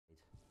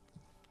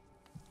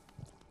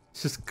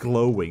It's just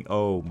glowing.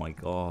 Oh my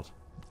god.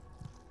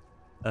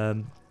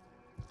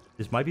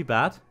 This might be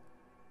bad.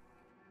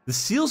 The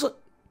seals are...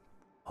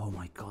 Oh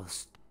my god.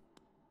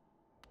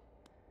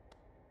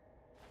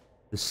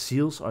 The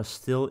seals are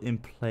still in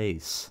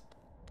place.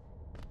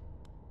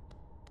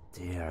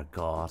 Dear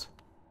god.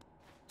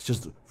 It's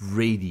just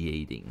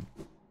radiating.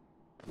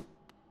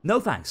 No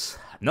thanks.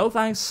 No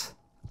thanks.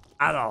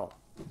 At all.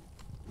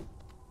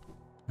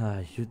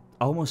 You'd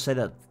almost say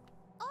that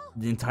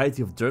the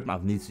entirety of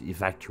Dirtmouth needs to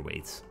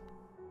evacuate.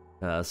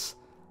 Because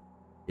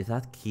if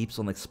that keeps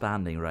on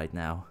expanding right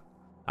now,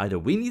 either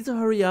we need to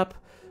hurry up,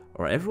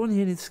 or everyone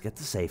here needs to get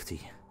to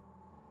safety.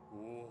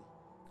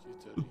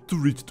 To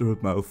reach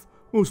Dirtmouth,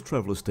 most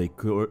travelers take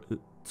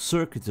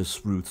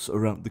circuitous routes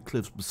around the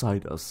cliffs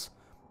beside us.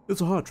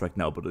 It's a hard trek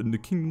now, but in the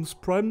Kingdom's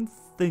Prime,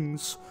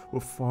 things were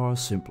far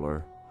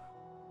simpler.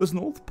 There's an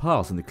old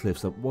pass in the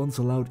cliffs that once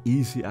allowed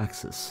easy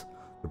access.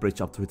 The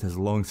bridge up to it has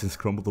long since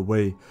crumbled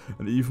away,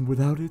 and even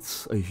without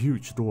it, a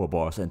huge door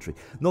bars entry.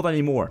 Not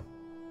anymore.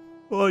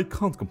 I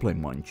can't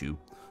complain, mind you.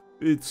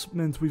 It's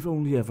meant we've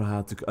only ever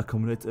had to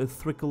accommodate a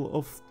trickle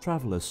of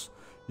travelers,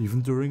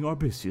 even during our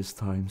busiest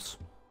times.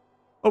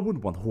 I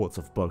wouldn't want hordes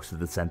of bugs to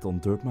descend on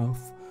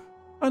Dirtmouth.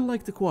 I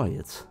like the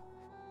quiet.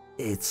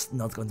 It's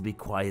not going to be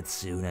quiet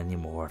soon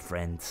anymore,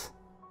 friend.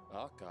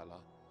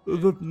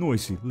 The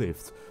noisy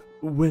lift,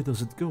 where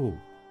does it go?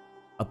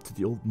 Up to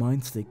the old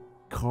mines they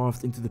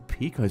carved into the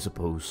peak, I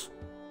suppose.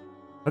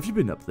 Have you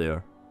been up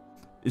there?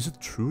 Is it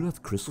true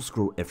that crystals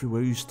grow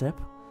everywhere you step?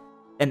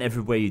 And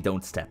everywhere you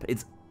don't step.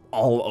 It's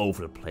all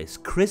over the place.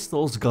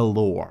 Crystals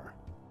galore.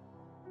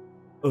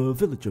 A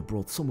villager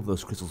brought some of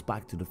those crystals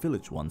back to the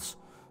village once.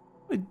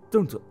 I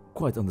don't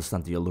quite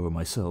understand the allure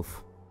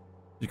myself.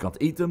 You can't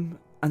eat them,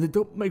 and they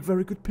don't make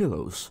very good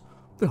pillows.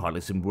 They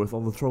hardly seem worth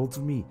all the trouble to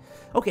me.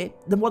 Okay,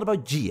 then what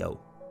about Geo?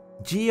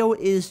 Geo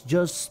is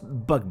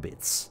just bug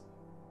bits.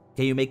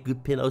 Can you make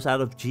good pillows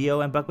out of Geo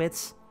and bug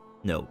bits?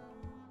 No.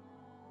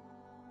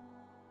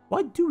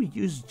 Why do we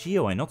use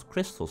Geo and not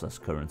crystals as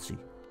currency?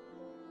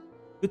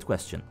 Good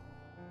question.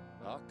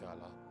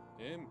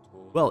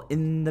 Well,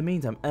 in the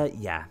meantime,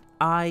 yeah,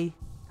 I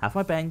have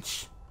my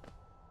bench.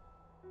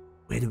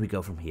 Where do we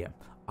go from here?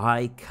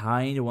 I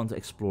kind of want to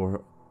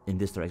explore in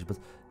this direction, but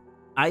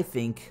I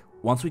think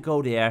once we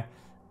go there,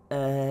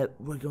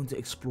 we're going to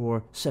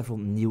explore several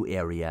new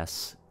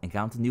areas,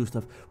 encounter new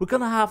stuff. We're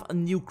gonna have a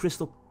new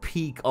crystal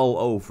peak all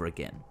over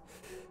again.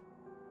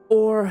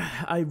 Or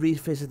I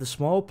revisit the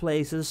small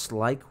places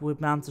like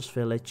with Mantis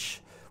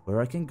Village,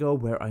 where I can go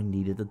where I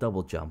needed a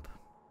double jump.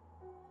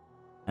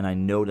 And I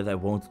know that I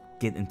won't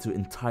get into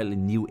entirely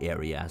new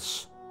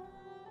areas.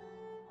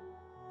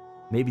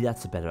 Maybe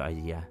that's a better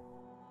idea.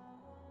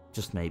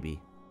 Just maybe.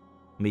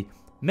 I mean,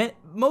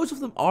 most of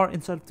them are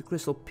inside of the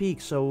Crystal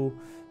Peak, so...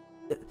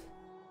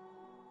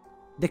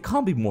 there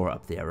can't be more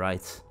up there,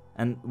 right?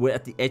 And we're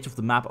at the edge of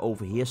the map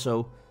over here,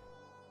 so...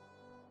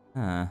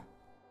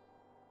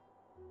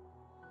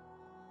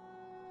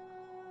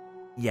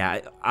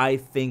 Yeah, I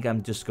think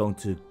I'm just going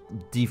to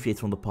deviate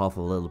from the path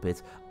a little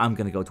bit. I'm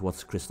gonna go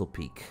towards Crystal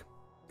Peak.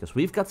 Because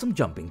we've got some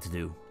jumping to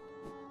do.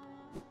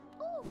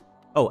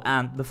 Oh,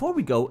 and before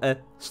we go,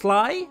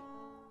 Sly?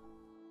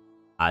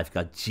 I've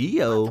got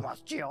Geo.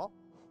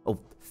 Oh,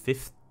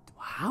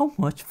 how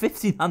much?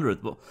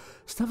 1,500. Well,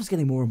 stuff is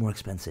getting more and more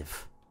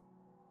expensive.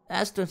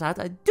 As it turns out,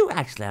 I do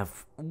actually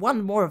have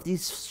one more of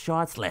these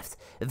shards left.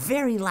 The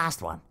very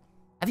last one.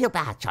 I feel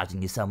bad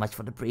charging you so much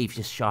for the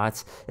previous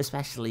shards,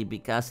 especially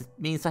because it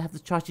means I have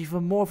to charge you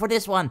even more for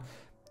this one.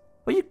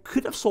 Well, you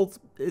could have sold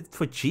it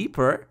for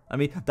cheaper. I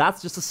mean,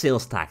 that's just a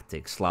sales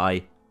tactic,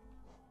 Sly.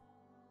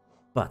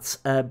 But,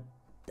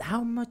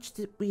 how much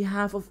did we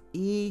have of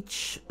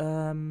each?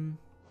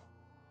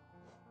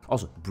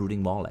 Also,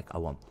 Brooding Marlek, I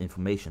want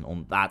information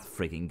on that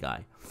freaking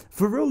guy.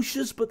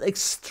 Ferocious but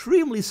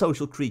extremely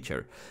social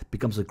creature.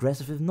 Becomes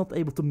aggressive if not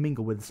able to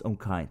mingle with its own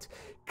kind.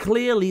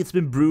 Clearly it's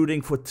been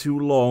brooding for too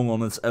long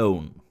on its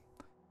own.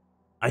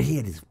 I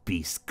hear this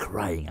beast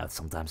crying out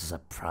sometimes as I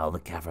prowl the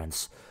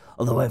caverns,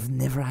 although I've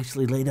never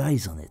actually laid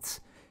eyes on it.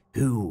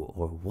 Who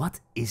or what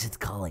is it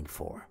calling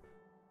for?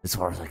 As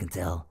far as I can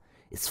tell,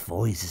 its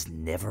voice is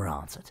never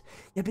answered.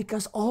 Yeah,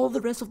 because all the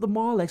rest of the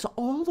Marleks are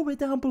all the way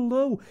down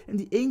below in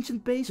the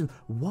ancient basin.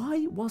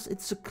 Why was it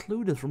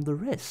secluded from the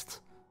rest?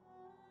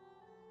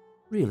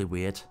 Really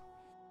weird.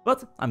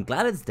 But I'm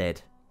glad it's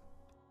dead.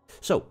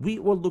 So, we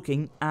were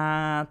looking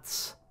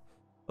at...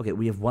 Okay,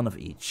 we have one of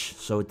each,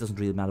 so it doesn't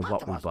really matter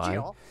what we buy.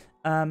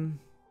 I'm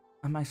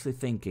actually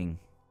thinking...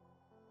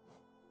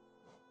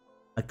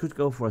 I could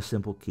go for a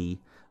simple key.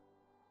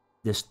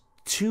 There's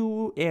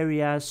 2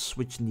 areas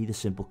which need a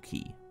simple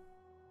key.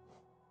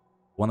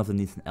 One of them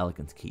needs an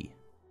elegant key.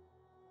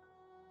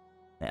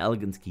 The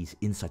elegant key is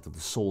inside of the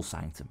Soul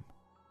Sanctum.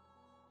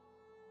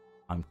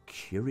 I'm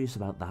curious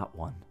about that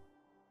one.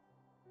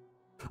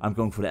 I'm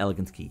going for the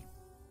elegant key.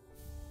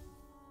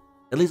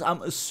 At least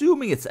I'm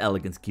assuming it's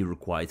elegant key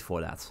required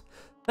for that.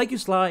 Thank you,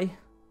 Sly.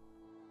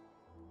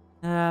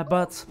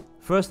 But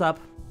first up,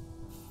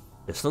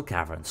 Crystal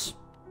Caverns.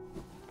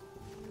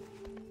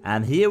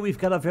 And here we've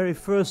got our very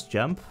first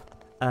jump.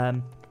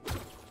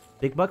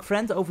 Big bug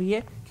friend over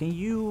here. Can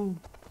you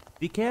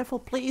be careful,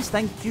 please?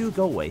 Thank you.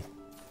 Go away.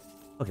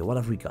 Okay, what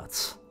have we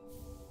got?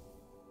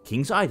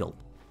 King's Idol.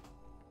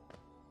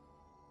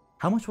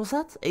 How much was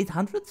that?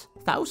 800?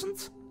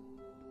 1,000?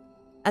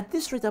 At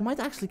this rate, I might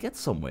actually get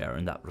somewhere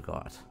in that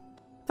regard.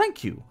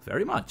 Thank you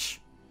very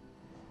much.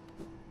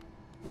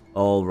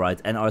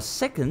 Alright, and our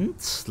second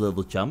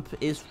little jump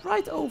is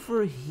right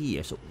over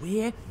here. So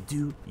where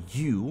do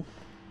you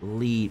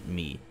lead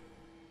me?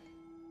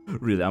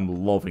 Really, I'm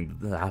loving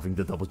having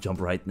the double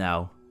jump right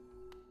now.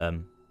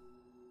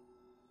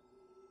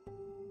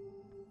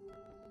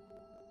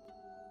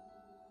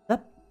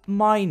 That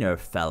miner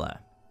fella.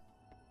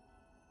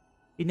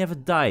 He never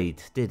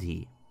died, did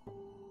he?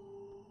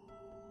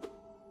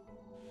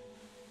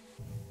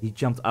 He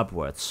jumped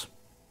upwards.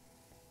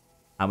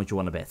 How much you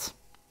want to bet?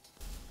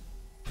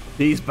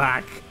 He's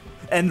back.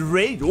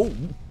 Enraged. Oh.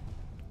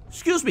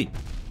 Excuse me.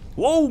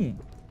 Whoa.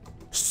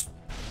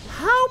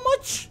 How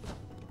much?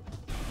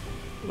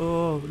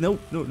 Oh, no,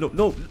 no, no,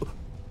 no.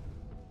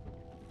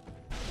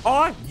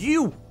 Are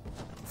you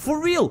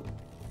for real?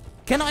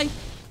 Can I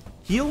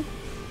heal?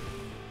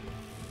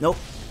 No.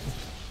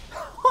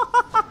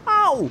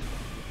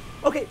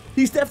 Okay,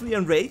 he's definitely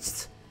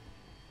enraged.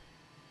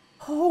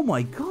 Oh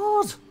my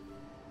god.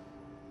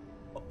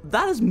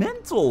 That is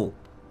mental.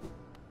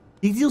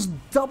 He deals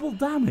double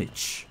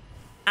damage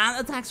and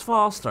attacks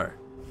faster.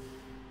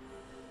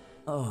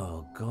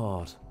 Oh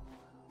god.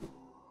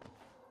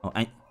 Oh,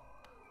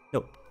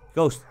 no,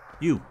 Ghost,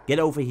 you get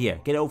over here.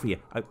 Get over here.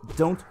 I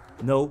don't.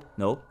 No,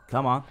 no.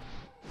 Come on.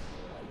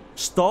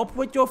 Stop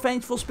with your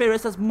vengeful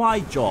spirits. That's my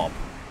job.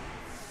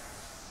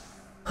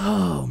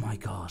 Oh my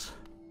god.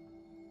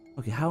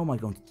 Okay, how am I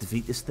going to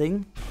defeat this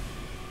thing?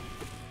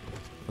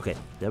 Okay,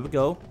 there we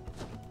go.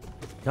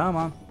 Come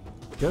on.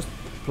 Just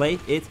play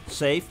it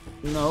safe.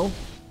 No.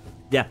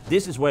 Yeah,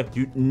 this is where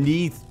you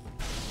need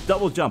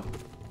double jump.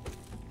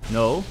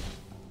 No.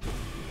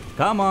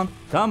 Come on.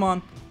 Come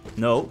on.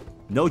 No.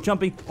 No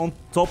jumping on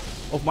top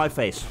of my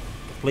face.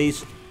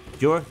 Please.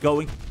 You're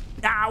going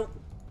now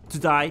to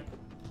die.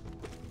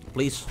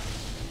 Please.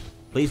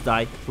 Please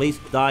die. Please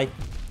die.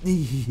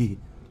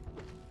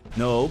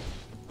 No.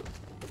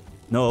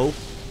 No.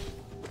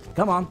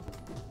 Come on.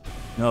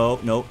 No,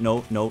 no,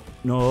 no, no,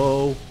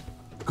 no.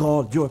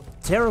 God, you're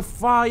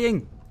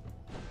terrifying.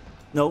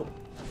 No.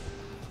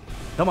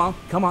 Come on,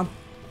 come on.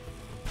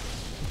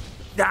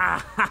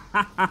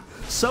 Ah,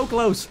 so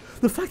close.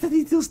 The fact that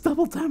he deals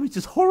double damage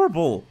is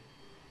horrible.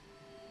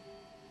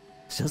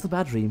 It's just a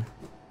bad dream.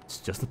 It's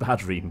just a bad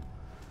dream.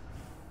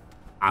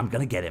 I'm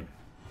gonna get him.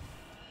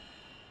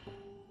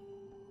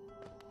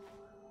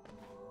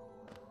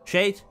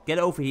 Shade, get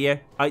over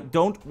here. I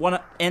don't want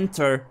to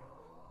enter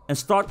and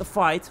start the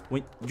fight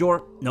when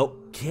you're... No,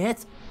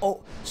 get...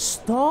 Oh,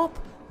 stop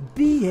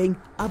being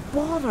a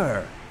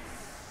bother.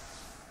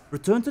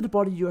 Return to the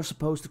body you are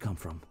supposed to come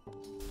from.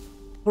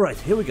 Alright,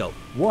 here we go.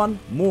 One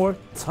more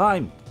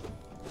time.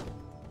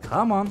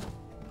 Come on.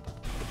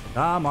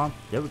 Come on.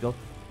 There we go.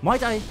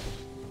 Might I...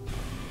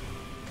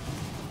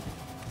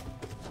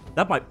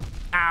 That might...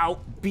 Ow!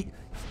 Be...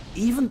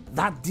 Even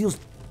that deals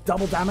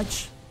double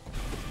damage?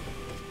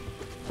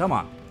 Come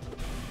on.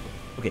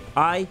 Okay,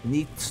 I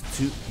need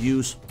to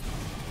use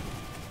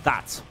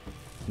that.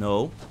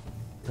 No.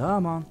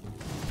 Come on.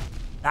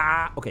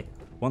 Ah, okay.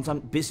 Once I'm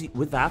busy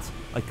with that,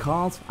 I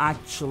can't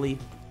actually...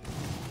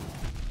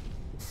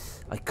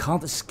 I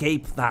can't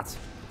escape that.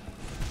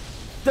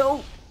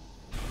 No!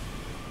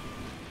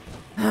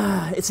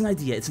 It's an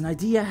idea, it's an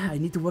idea. I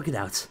need to work it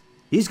out.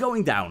 He's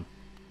going down.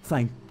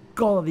 Thank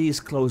God he is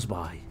close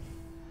by.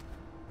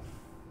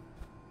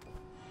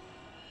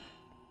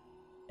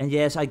 And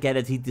yes, I get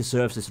it, he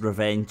deserves his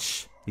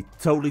revenge. He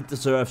totally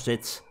deserves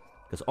it.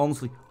 Because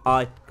honestly,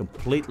 I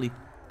completely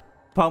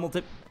pummeled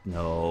him.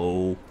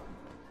 No.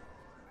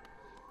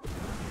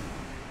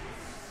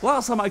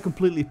 Last time I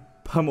completely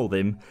pummeled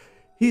him,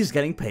 he's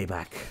getting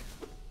payback.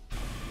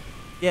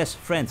 Yes,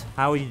 friend,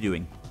 how are you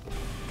doing?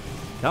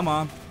 Come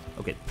on.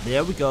 Okay,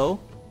 there we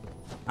go.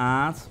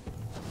 And...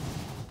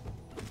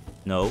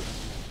 No.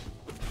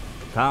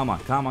 Come on,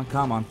 come on,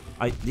 come on.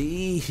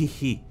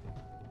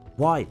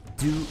 Why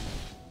do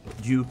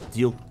you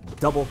deal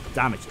double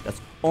damage?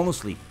 That's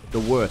honestly the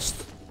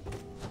worst.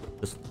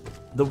 That's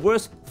the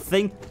worst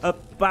thing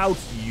about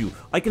you.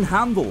 I can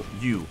handle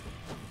you.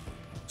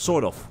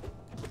 Sort of.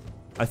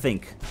 I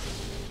think.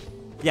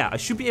 Yeah, I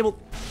should be able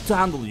to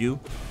handle you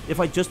if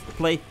I just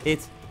play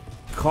it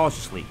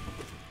cautiously.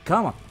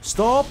 Come on.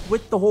 Stop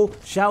with the whole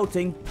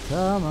shouting.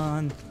 Come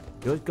on.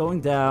 You're going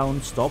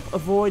down. Stop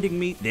avoiding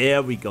me.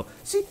 There we go.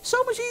 See,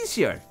 so much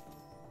easier.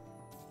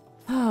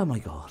 Oh my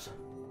god.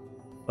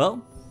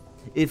 Well,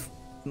 if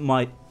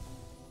my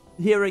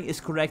hearing is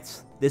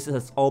correct, this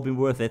has all been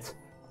worth it.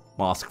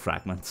 Mask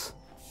fragments.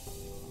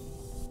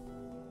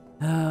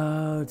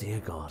 Oh dear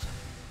god.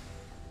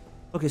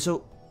 Okay,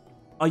 so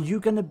are you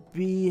gonna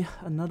be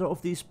another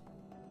of these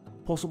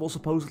possible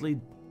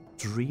supposedly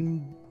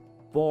dream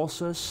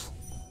bosses?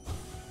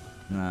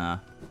 Nah.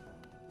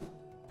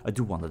 I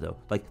do wonder though.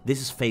 Like,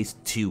 this is phase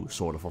 2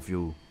 sort of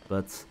you,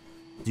 but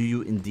do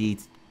you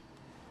indeed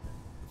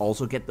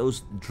also get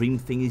those dream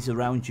thingies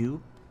around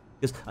you?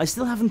 Because I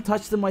still haven't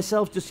touched them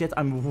myself just yet.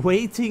 I'm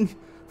waiting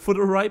for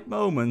the right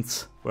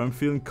moment where I'm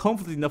feeling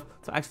confident enough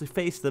to actually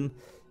face them.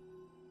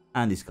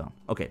 And he's gone.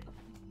 Okay.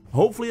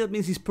 Hopefully that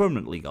means he's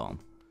permanently gone.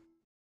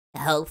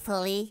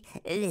 Hopefully,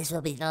 this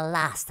will be the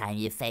last time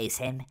you face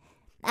him.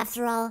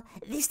 After all,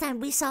 this time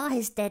we saw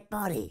his dead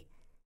body.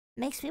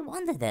 Makes me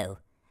wonder though,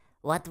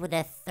 what would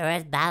a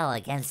third battle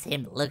against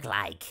him look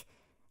like?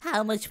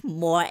 How much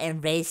more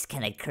enraged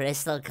can a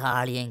Crystal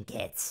Guardian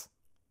get?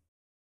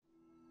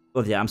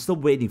 Well, yeah, I'm still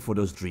waiting for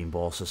those dream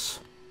bosses.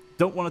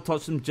 Don't want to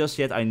touch them just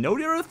yet. I know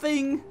they're a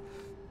thing,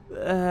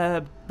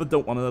 but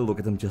don't want to look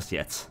at them just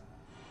yet.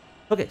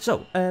 Okay,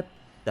 so,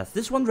 that's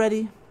this one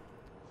ready.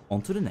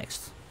 On to the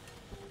next.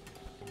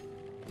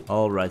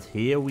 Alright,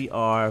 here we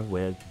are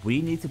where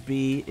we need to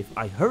be. If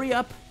I hurry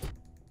up...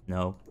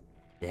 No.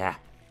 Yeah.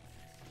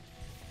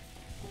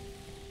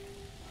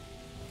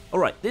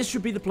 Alright, this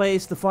should be the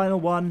place, the final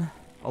one.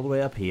 All the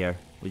way up here.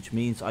 Which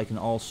means I can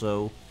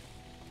also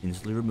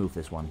instantly remove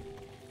this one.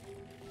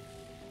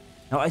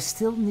 Now, I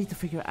still need to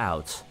figure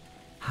out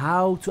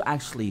how to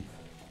actually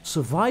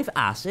survive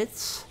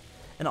acids.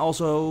 And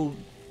also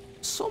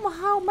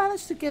somehow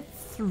manage to get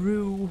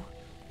through...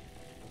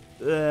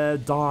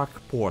 dark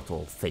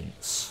portal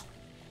things.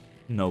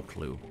 No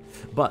clue.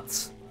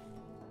 But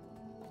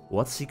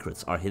what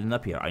secrets are hidden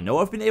up here? I know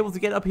I've been able to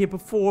get up here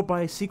before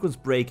by sequence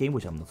breaking,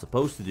 which I'm not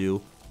supposed to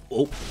do.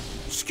 Oh,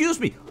 excuse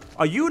me.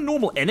 Are you a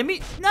normal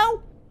enemy?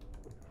 No.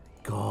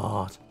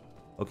 God.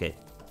 Okay,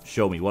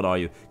 show me. What are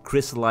you?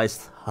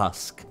 Crystallized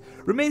husk.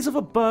 Remains of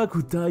a bug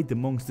who died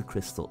amongst the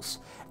crystals.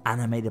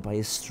 Animated by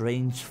a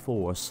strange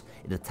force,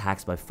 it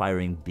attacks by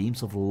firing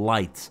beams of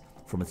light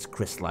from its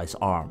crystallized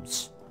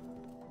arms.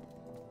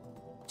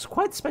 It's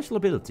quite a special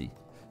ability.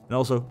 And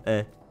also,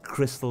 a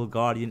Crystal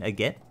Guardian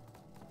again.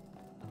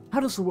 How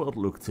does the world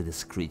look to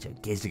this creature,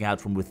 gazing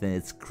out from within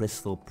its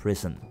crystal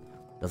prison?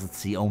 Does it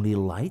see only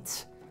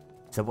light?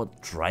 Is that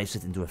what drives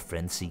it into a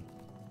frenzy?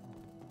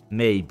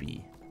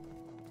 Maybe.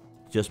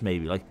 Just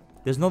maybe. Like,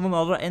 there's not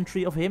another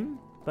entry of him,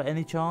 by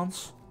any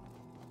chance?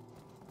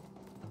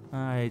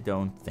 I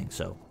don't think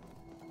so.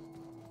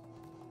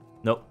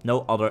 Nope,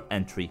 no other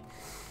entry.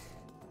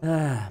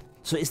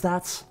 So is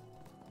that...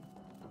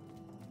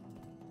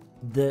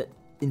 The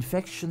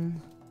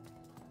infection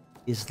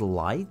is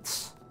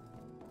light,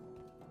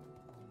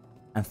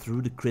 and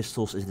through the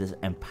crystals it is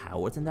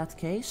empowered in that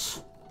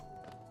case?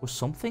 Or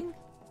something?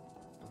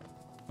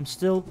 I'm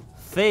still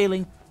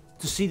failing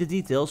to see the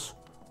details.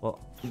 Well,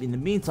 in the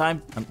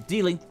meantime, I'm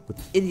dealing with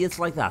idiots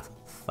like that.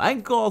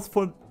 Thank God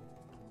for...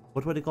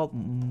 What were they called?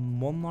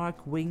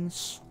 Monarch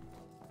wings?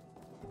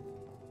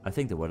 I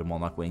think they were the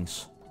Monarch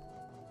wings.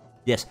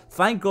 Yes,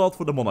 thank God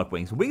for the Monarch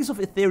wings. Wings of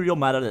ethereal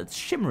matter that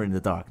shimmer in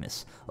the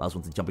darkness. Allows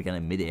one to jump again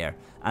in midair.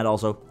 And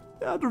also,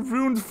 yeah, the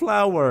ruined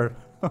flower.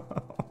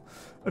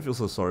 I feel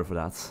so sorry for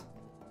that.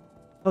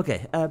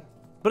 Okay,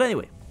 but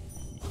anyway.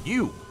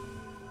 You.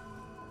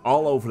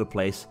 All over the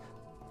place.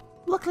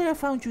 Luckily I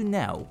found you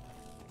now.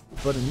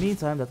 But in the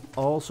meantime, that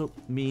also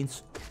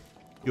means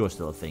you're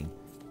still a thing.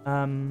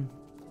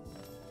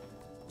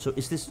 So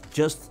is this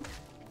just...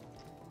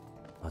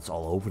 Oh, it's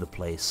all over the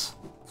place.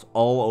 It's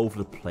all over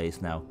the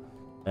place now.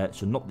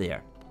 So not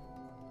there.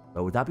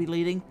 Where would that be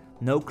leading?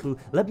 No clue.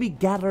 Let me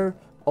gather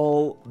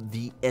all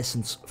the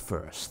essence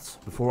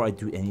first, before I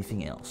do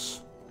anything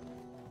else.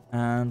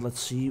 And let's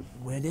see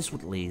where this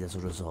would lead as a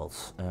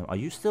result. Are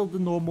you still the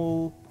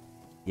normal...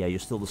 Yeah, you're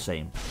still the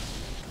same.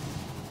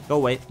 Go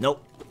away.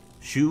 Nope.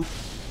 Shoo.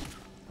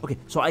 Okay,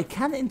 so I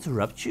can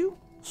interrupt you,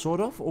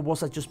 sort of, or was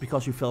that just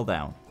because you fell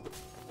down?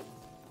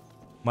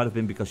 Might have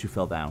been because you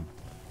fell down.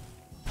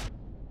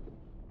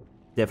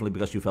 Definitely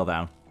because you fell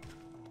down.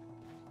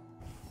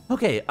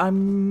 Okay,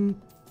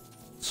 I'm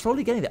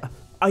slowly getting there.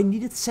 I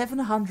needed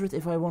 700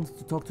 if I wanted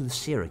to talk to the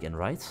seer again,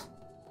 right?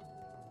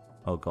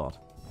 Oh god.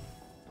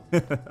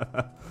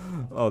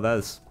 Oh, that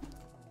is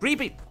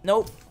creepy.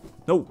 No.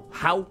 No.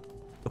 How?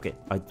 Okay,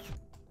 I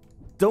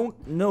don't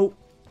know.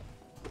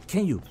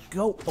 Can you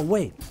go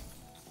away?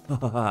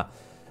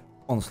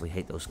 Honestly,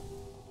 hate those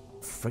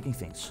freaking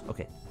things.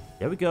 Okay,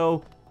 there we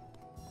go.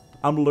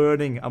 I'm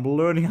learning how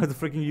to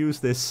freaking use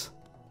this.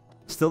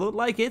 Still don't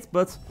like it,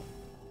 but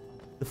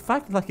the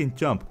fact that I can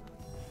jump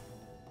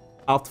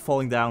after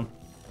falling down,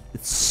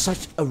 it's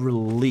such a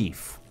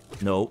relief.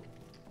 No.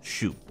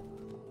 Shoot.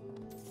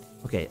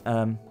 Okay,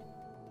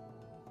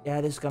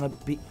 yeah, this is gonna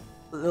be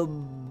a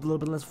little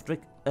bit less of a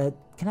trick.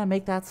 Can I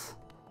make that?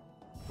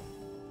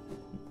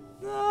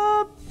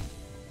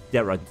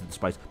 Yeah, right into the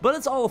spice. But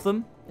it's all of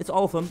them. It's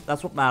all of them.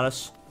 That's what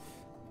matters.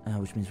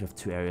 Which means we have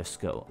 2 areas to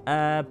go.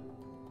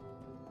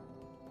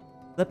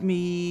 Let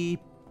me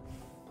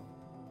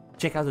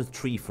check out the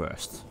tree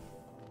first.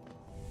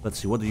 Let's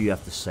see, what do you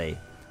have to say?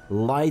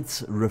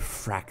 Light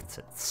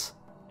refracted.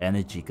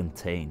 Energy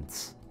contained.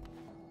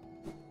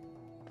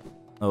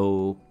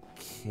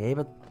 Okay,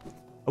 but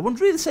I wouldn't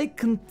really say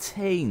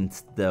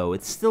contained, though.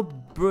 It's still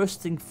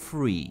bursting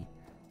free.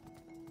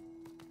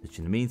 Which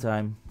in the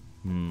meantime...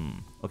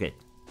 Okay,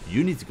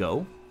 you need to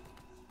go.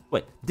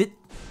 Wait,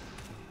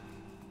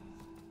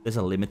 there's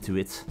a limit to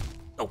it.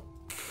 Oh,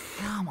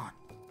 come on.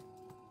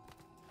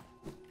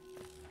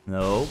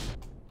 No.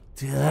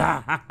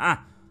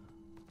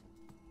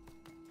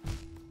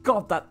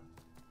 God,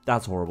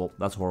 that's horrible.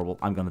 That's horrible.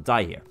 I'm gonna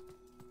die here.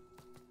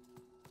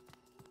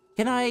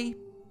 Can I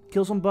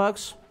kill some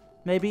bugs?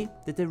 Maybe?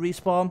 Did they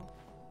respawn?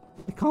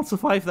 I can't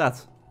survive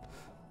that.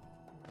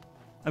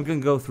 I'm gonna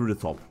go through the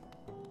top.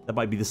 That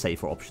might be the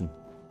safer option.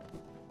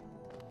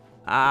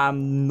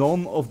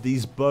 None of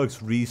these bugs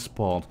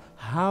respawned.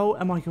 How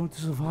am I going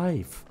to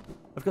survive?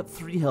 I've got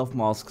 3 health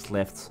masks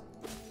left.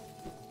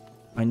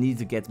 I need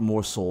to get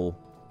more soul.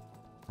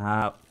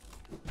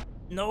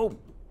 No!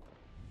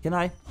 Can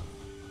I?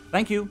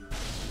 Thank you.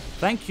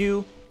 Thank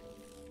you.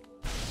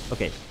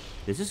 Okay,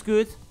 this is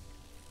good.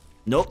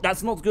 No,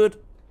 that's not good.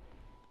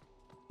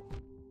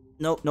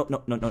 No.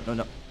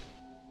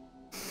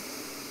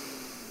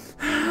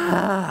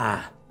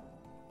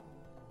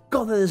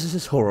 God, this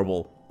is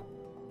horrible.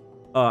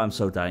 Oh, I'm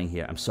so dying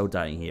here. I'm so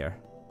dying here.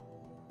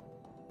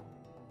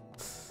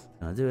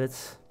 Gonna do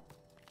it.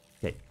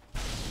 Okay.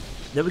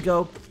 There we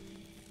go.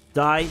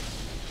 Die.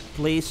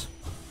 Please.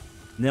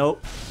 No.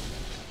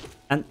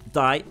 And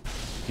die.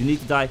 You need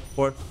to die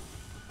or...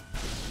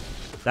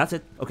 That's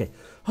it. Okay.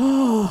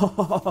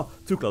 Oh,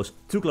 too close.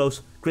 Too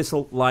close.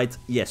 Crystal, light.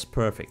 Yes,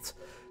 perfect.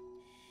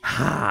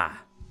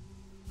 Ha.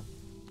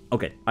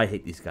 Okay, I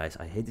hate these guys.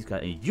 I hate these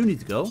guys. And you need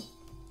to go.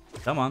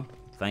 Come on.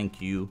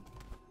 Thank you.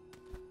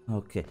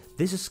 Okay,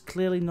 this is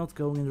clearly not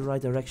going in the right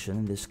direction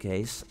in this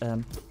case.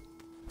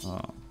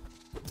 Oh.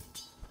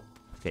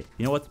 Okay,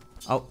 you know what?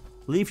 I'll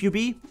leave you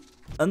be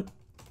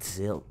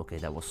until... Okay,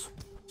 that was...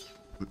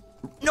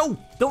 No!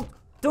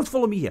 Don't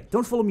follow me here.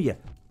 Don't follow me here.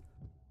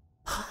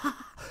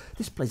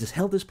 This place is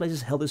hell. This place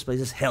is hell. This place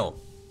is hell.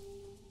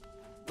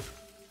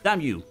 Damn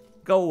you.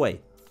 Go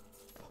away.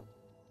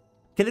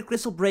 Can the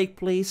crystal break,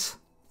 please?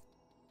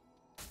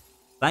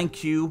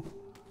 Thank you.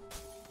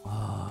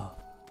 Oh,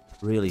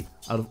 really?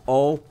 Out of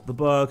all the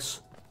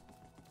bugs,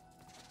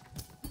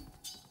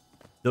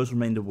 those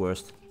remain the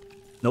worst.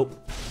 Nope.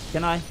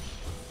 Can I?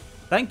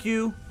 Thank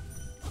you.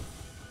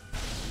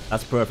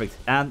 That's perfect.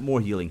 And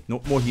more healing.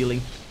 No, more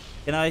healing.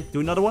 Can I do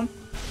another one?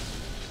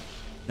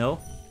 No.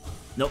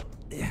 Nope.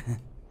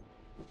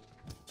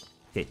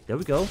 Okay, there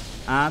we go.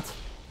 And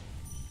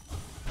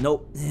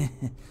no.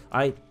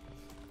 I'm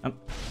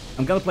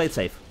gonna play it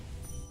safe.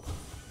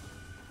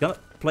 Gonna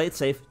play it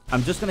safe.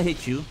 I'm just gonna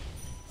hit you.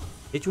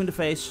 Hit you in the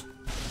face.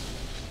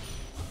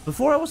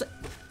 Before I was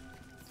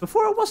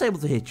able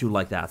to hit you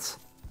like that.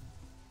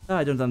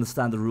 I don't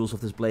understand the rules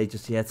of this blade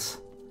just yet.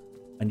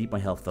 I need my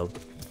health though.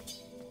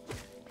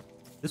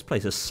 This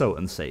place is so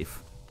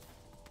unsafe.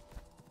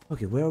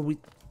 Okay, where are we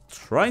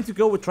trying to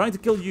go? We're trying to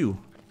kill you.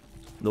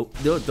 No,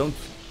 don't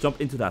jump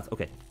into that.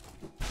 Okay.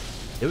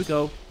 Here we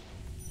go.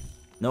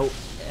 No.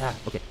 Yeah,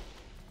 okay.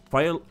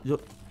 Fire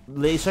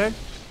laser.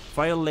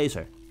 Fire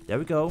laser. There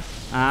we go.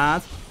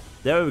 And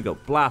there we go.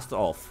 Blast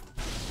off.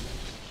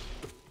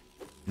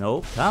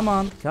 No. Come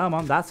on. Come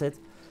on. That's it.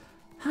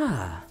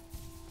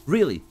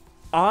 Really.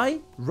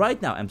 I,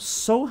 right now, am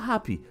so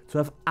happy to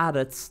have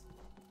added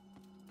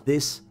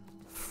this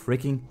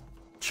freaking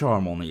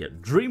charm on here.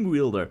 Dream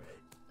Wielder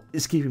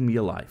is keeping me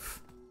alive.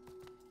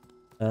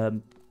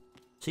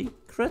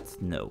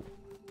 Secret? No.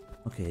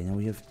 Okay, now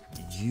we have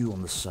you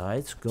on the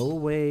side. Go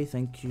away,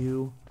 thank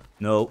you.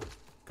 No.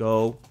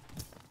 Go.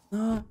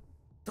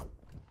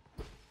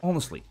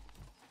 Honestly.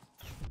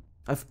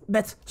 I've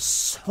met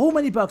so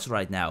many bugs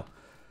right now.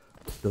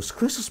 Those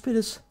crystal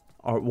spitters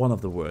are one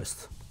of the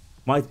worst.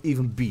 Might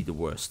even be the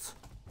worst.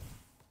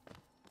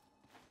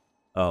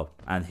 Oh,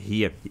 and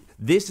here.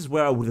 This is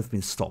where I would have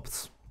been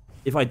stopped.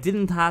 If I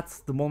didn't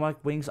have the monarch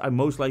wings, I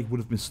most likely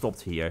would have been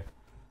stopped here.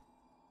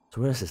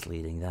 So where's this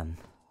leading then?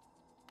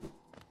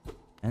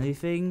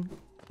 Anything?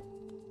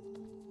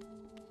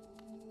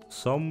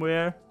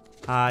 Somewhere?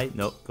 Hi.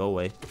 No, go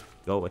away.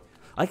 Go away.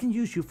 I can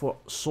use you for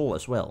soul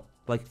as well.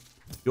 Like,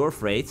 you're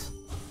afraid,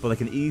 but I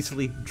can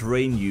easily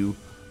drain you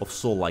of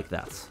soul like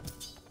that.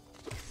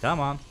 Come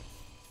on.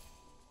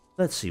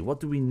 Let's see, what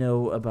do we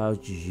know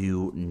about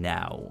you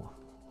now?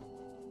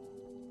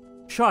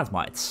 Shard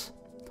mites.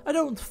 I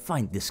don't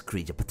find this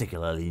creature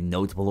particularly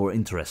notable or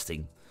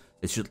interesting.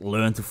 It should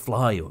learn to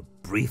fly or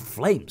breathe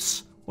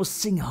flames or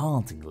sing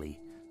hauntingly.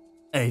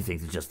 Anything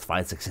to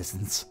justify its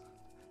existence.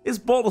 It's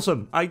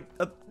bothersome.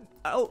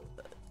 I'll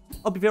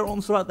be very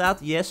honest about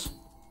that, yes.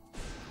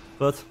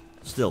 But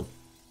still.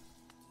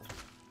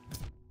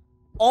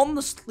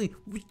 Honestly,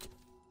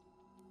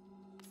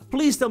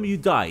 please tell me you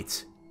died.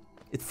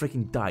 It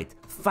freaking died.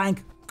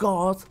 Thank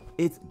God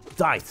it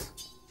died.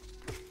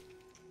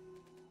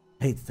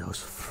 Hate those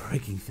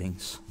freaking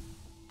things.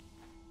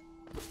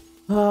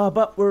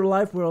 But we're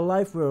alive, we're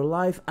alive, we're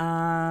alive,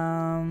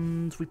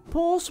 and we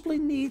possibly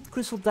need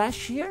Crystal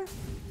Dash here.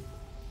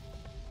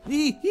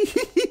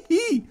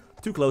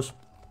 Too close.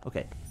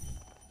 Okay.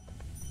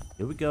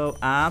 Here we go,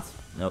 and...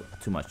 No,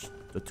 too much.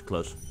 Too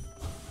close.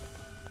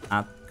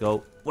 And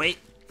go. Wait,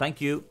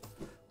 thank you.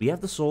 We have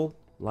the soul.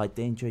 Light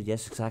danger.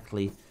 Yes,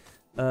 exactly.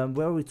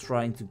 Where are we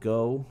trying to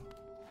go?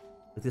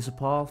 There's a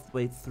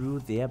pathway through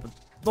there, but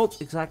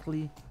not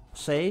exactly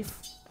safe.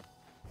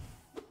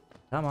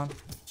 Come on.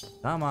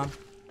 Come on.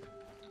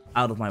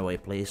 Out of my way,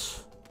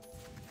 please.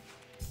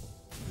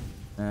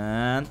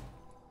 And...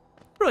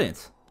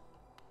 brilliant.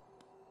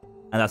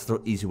 And that's the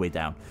easy way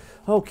down.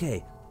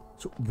 Okay.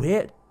 So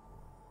where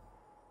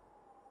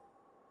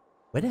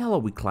the hell are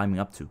we climbing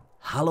up to?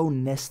 Hollow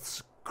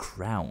Nest's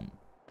Crown.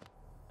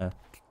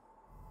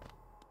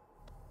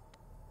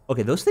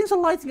 Okay, those things are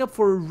lighting up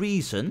for a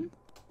reason.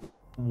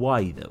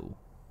 Why, though?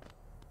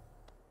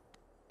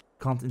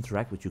 Can't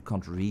interact with you,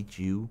 can't read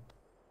you.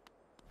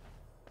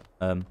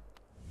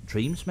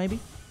 Dreams, maybe?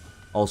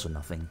 Also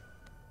nothing.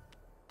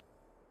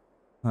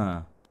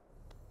 Huh.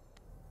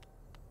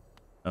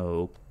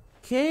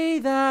 Okay,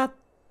 that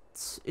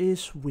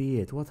is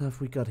weird. What have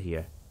we got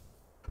here?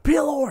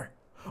 Pale ore!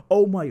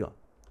 Oh my god.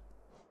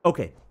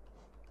 Okay.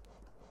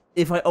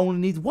 If I only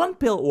need one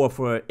pale ore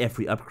for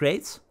every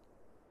upgrade,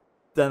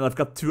 then I've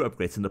got 2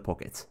 upgrades in the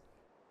pocket.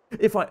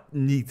 If I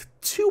need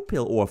 2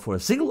 pale ore for a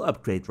single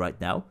upgrade right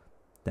now,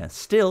 then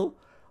still,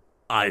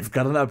 I've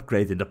got an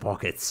upgrade in the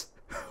pocket.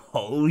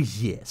 Oh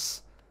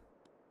yes.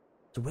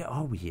 So where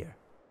are we here?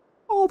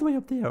 All the way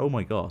up there, oh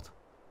my god.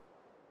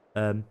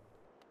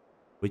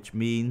 Which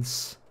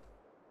means...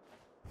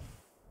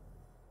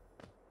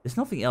 there's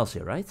nothing else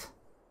here, right?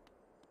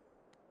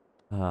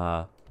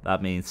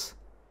 That means...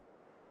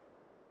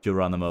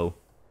 Geronimo.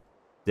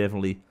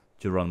 Definitely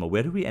Geronimo.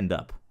 Where do we end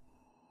up?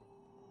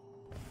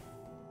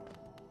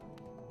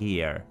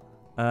 Here.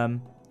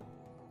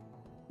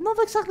 Not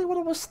exactly what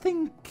I was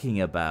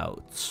thinking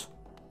about.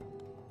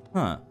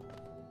 Huh.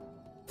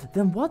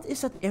 Then what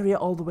is that area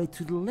all the way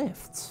to the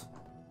left?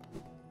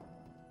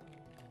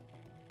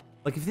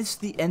 Like if this is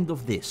the end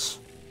of this.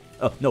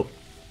 Oh, no.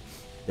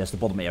 There's the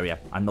bottom area.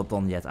 I'm not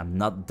done yet. I'm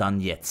not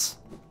done yet.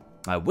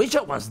 I wish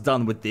I was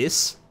done with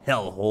this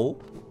hellhole.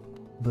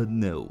 But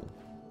no.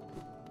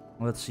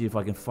 Let's see if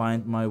I can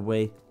find my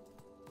way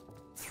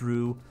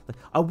through.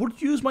 I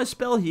would use my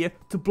spell here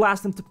to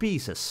blast them to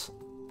pieces.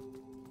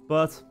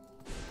 But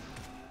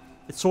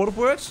it sort of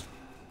works.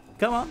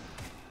 Come on.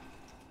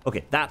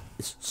 Okay, that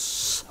is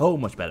so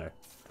much better.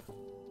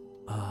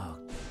 Oh,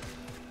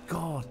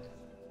 God.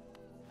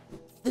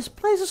 This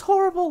place is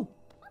horrible.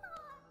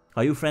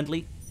 Are you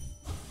friendly?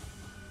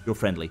 You're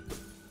friendly.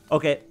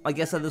 Okay, I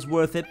guess that is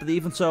worth it, but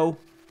even so...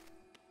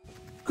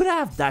 could I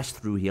have dashed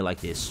through here like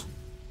this?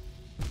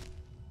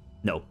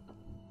 No.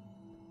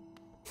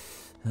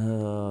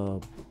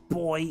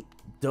 Boy,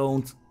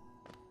 don't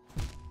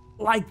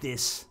like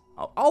this.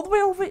 All the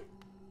way over it.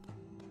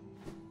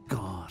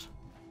 God.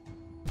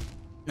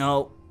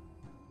 No.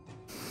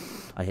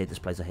 I hate this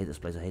place, I hate this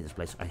place, I hate this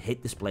place, I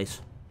hate this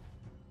place.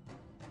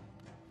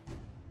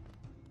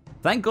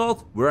 Thank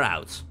God, we're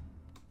out.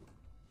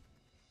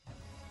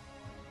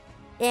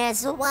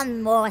 There's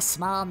one more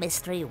small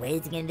mystery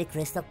waiting in the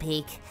Crystal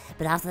Peak,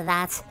 but after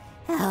that,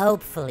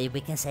 hopefully we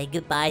can say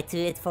goodbye to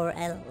it for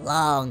a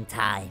long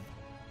time.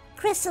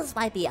 Crystals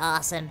might be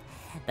awesome,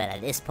 but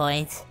at this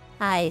point,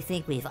 I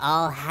think we've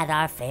all had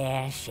our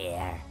fair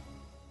share.